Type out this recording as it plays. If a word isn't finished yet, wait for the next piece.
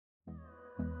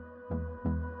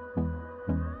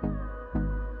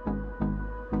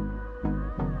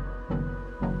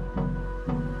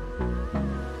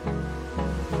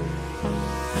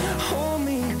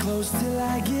close till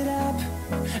I get up.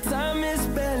 Time is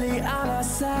barely on our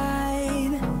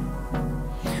side.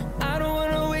 I don't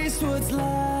wanna waste what's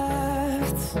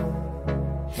left.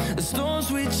 The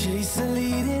storms we chase are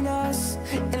leading us,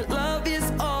 and love is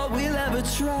all we'll ever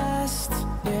trust.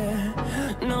 Yeah,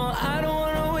 no, I don't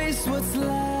wanna waste what's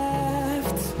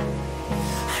left.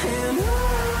 And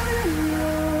on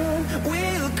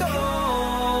we'll go,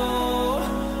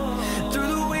 through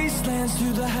the wastelands,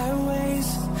 through the highways,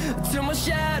 till my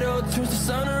shadow turns to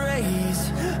sun rays.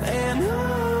 And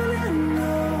on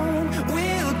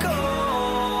we'll go,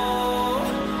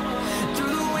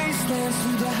 through the wastelands,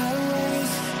 through the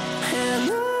highways, and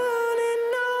on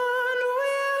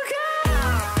we'll go.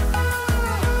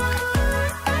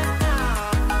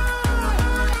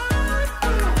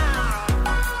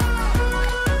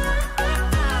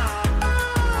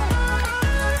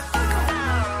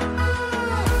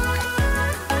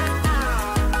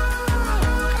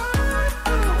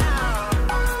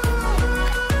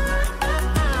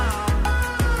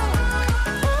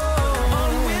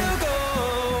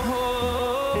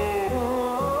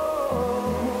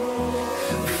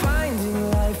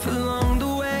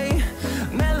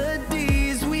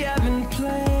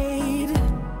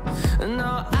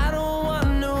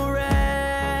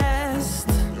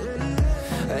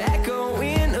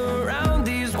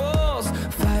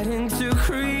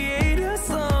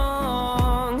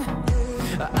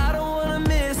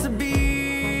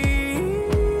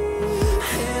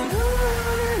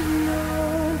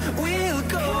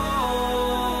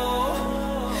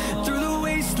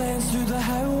 Through the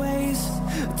highways,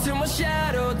 till my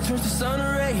shadow turns to sun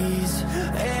rays.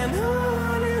 And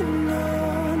on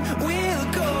we'll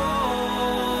go,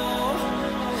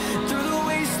 through the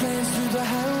wastelands, through the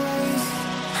highways,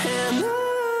 and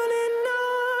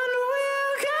on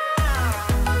we'll go.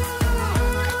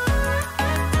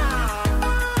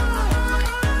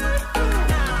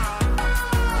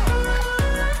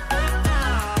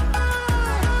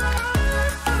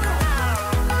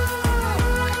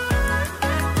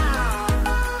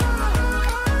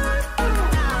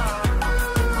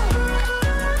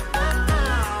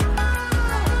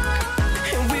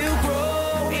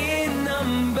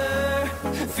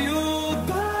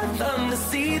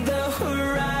 See the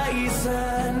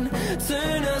horizon,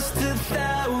 turn us to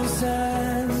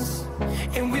thousands,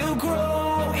 and we'll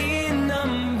grow in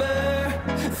number,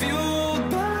 fueled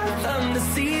by them. To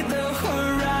see the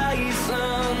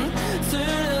horizon,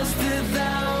 turn us to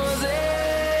thousands,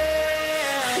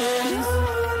 and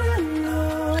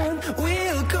on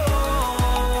we'll go,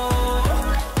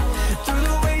 through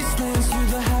the wastelands, through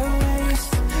the highways,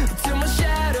 till my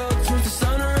shadow turns to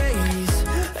sun rays.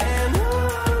 And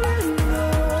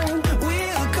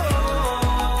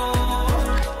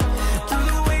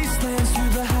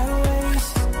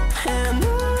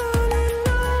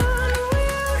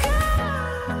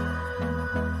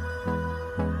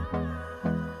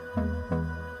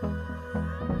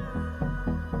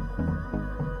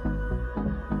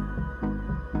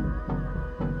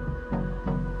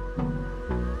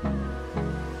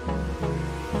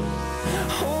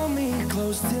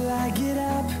close till I get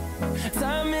up.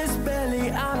 Time is barely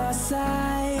on our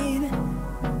side.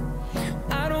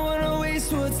 I don't wanna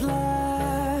waste what's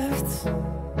left.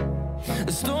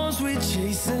 The storms we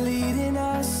chase are leading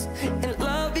us, and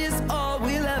love is all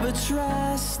we'll ever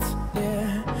trust.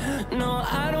 Yeah, no,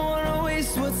 I don't wanna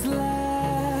waste what's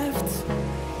left.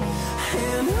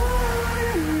 And on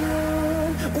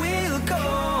we'll go,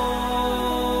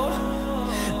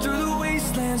 through the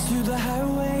wastelands, through the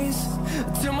highways,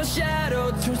 till my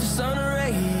shadow turns to sun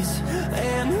rays.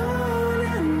 And on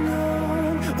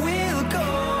we'll go,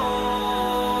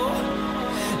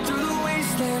 through the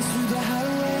wastelands, through the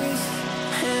highways,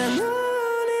 and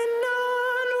on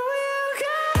we'll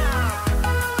go.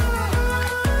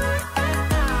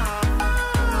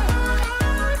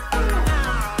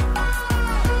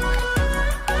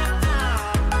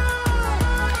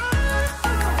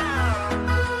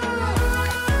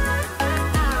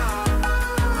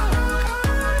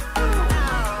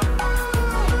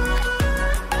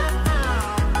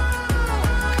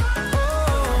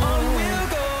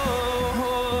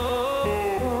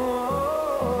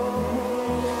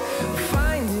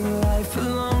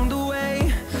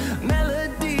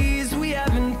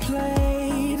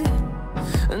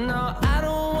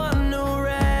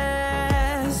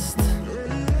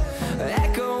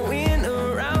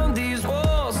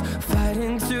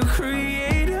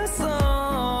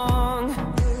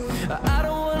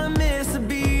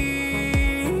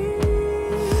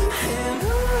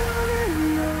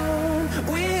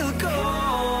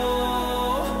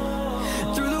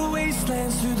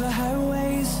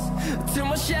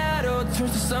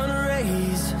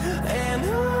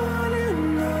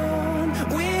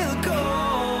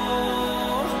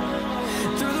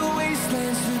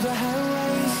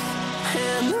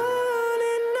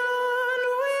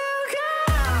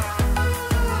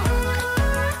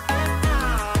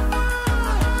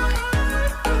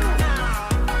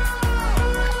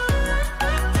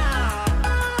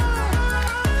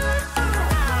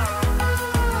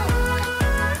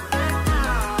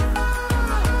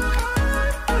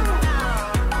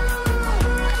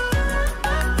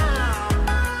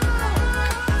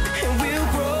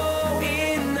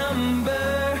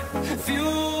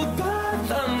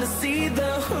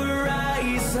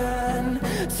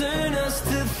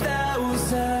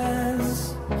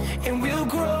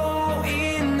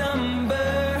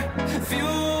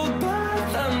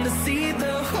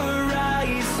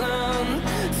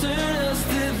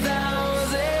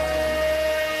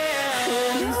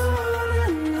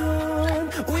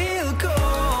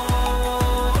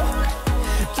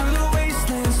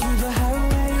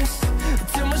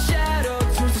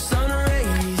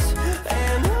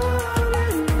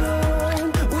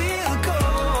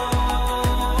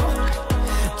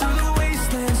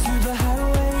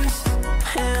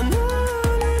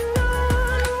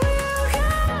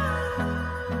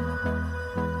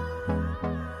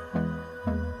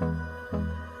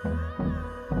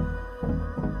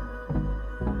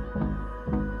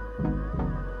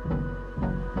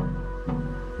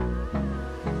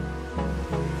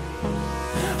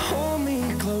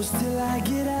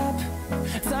 get up.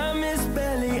 Time is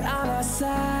barely on our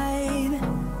side.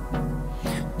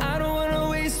 I don't wanna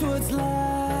waste what's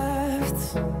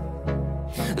left.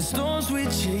 The storms we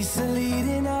chase are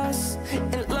leading us,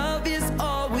 and love is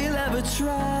all we'll ever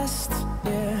trust.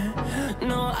 Yeah,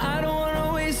 no, I don't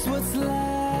wanna waste what's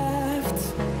left.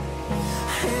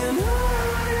 And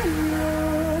on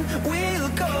we'll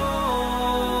go,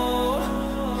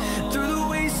 through the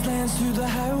wastelands, through the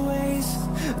highways,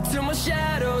 till my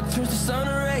shadow turns to sun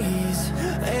rays.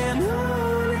 And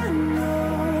on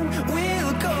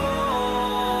we'll go,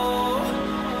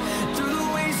 through the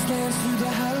wastelands, through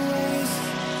the highways,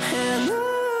 and on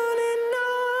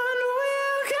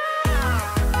we'll go.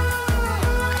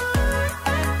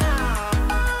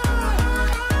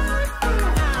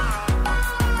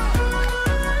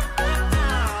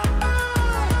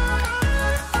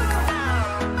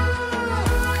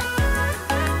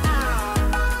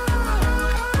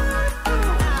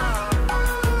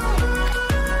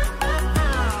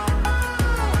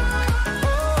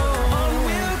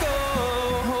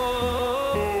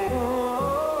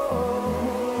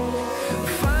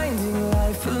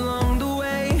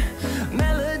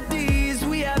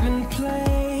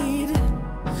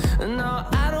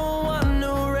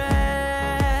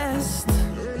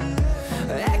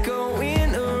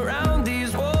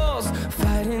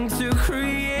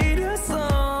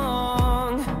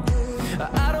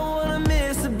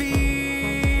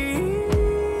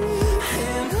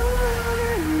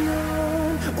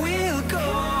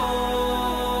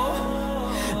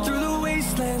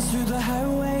 Through the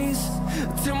highways,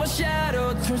 till my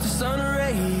shadow turns to sun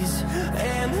rays.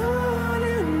 And on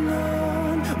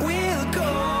we'll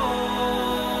go,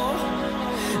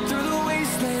 through the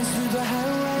wastelands, through the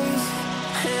highways,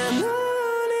 and on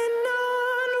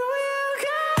we'll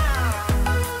go.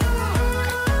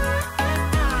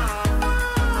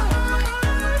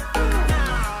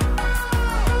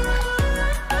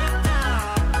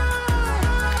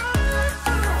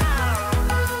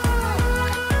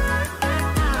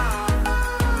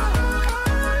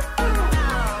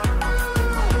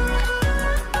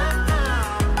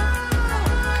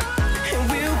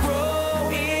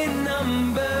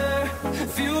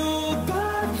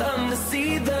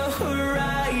 See the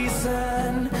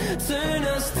horizon, turn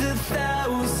us to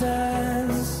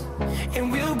thousands, and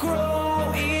we'll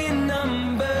grow in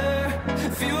number,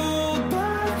 fueled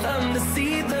by them. To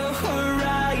see the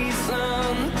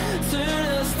horizon, turn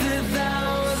us to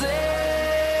thousands,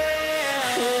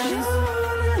 and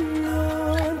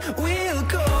on we'll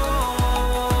go,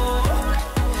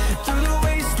 through the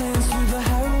wastelands, through the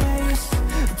highways,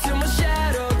 till my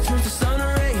shadow turns to sun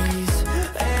rays.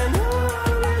 And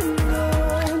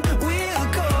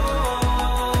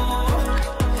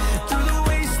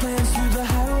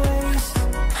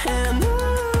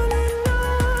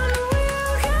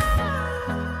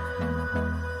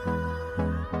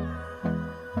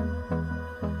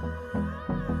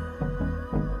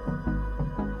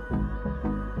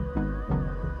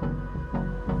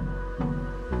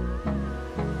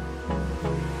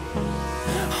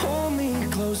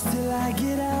close till I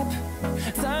get up.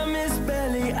 Time is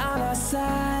barely on our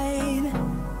side.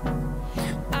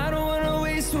 I don't wanna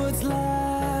waste what's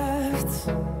left.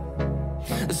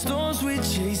 The storms we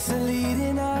chase are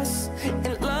leading us,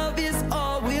 and love is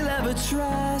all we'll ever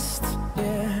trust.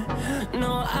 Yeah,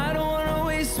 no, I don't wanna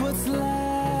waste what's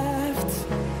left.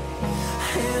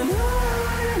 And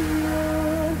on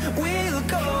we'll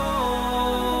go,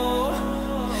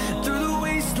 through the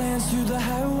wastelands, through the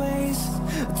highways,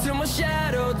 till my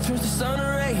shadow turns to sun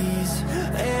rays.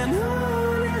 And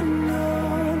on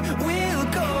we'll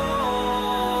go,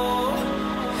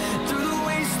 through the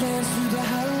wastelands, through the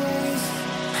highways,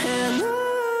 and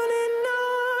on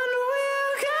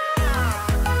we'll go.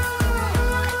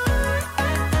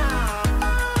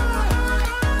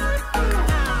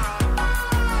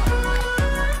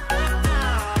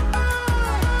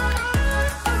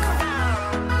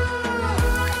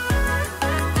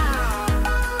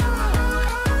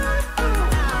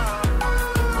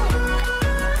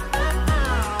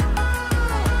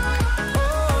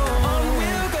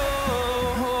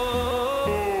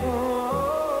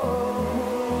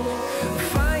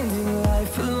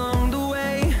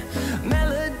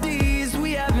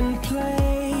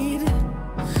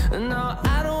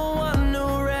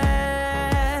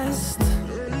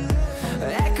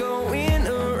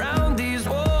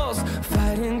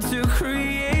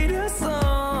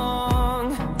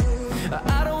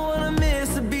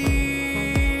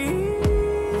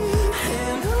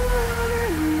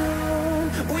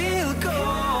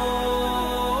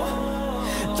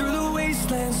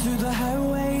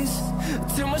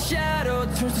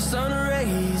 turns to sun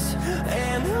rays,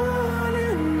 and on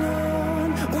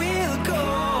we'll go,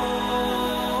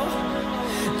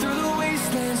 through the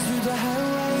wastelands, through the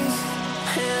highways,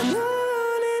 and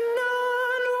on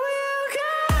we'll go.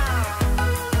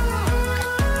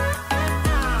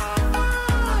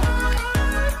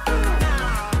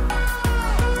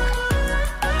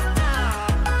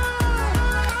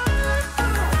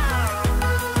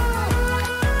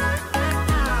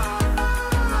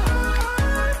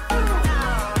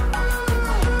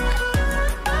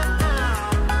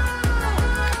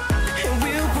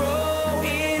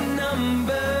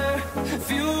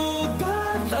 Fueled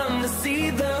by them to see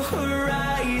the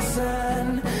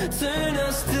horizon, turn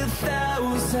us to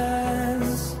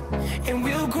thousands, and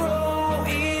we'll grow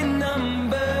in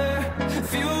number.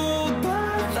 Fueled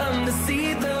by them to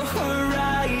see the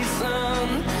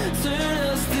horizon, turn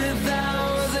us to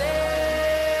thousands,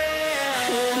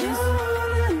 and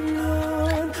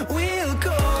on we'll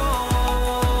go,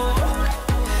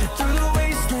 through the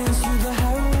wastelands, through the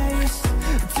highways,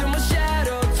 till my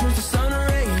shadow turns to sun rays.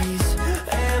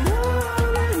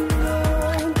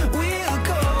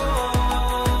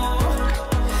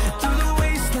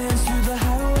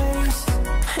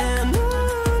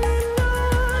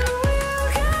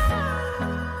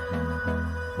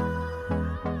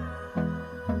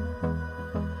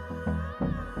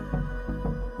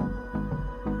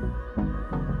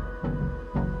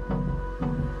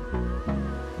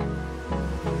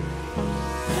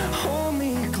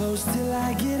 Close till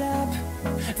I get up.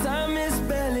 Time is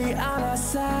barely on our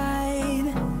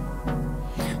side.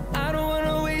 I don't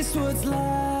wanna waste what's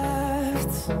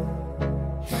left.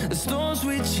 The storms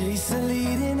we chase are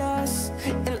leading us,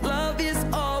 and love is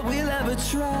all we'll ever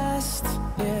trust.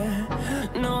 Yeah,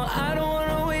 no, I don't wanna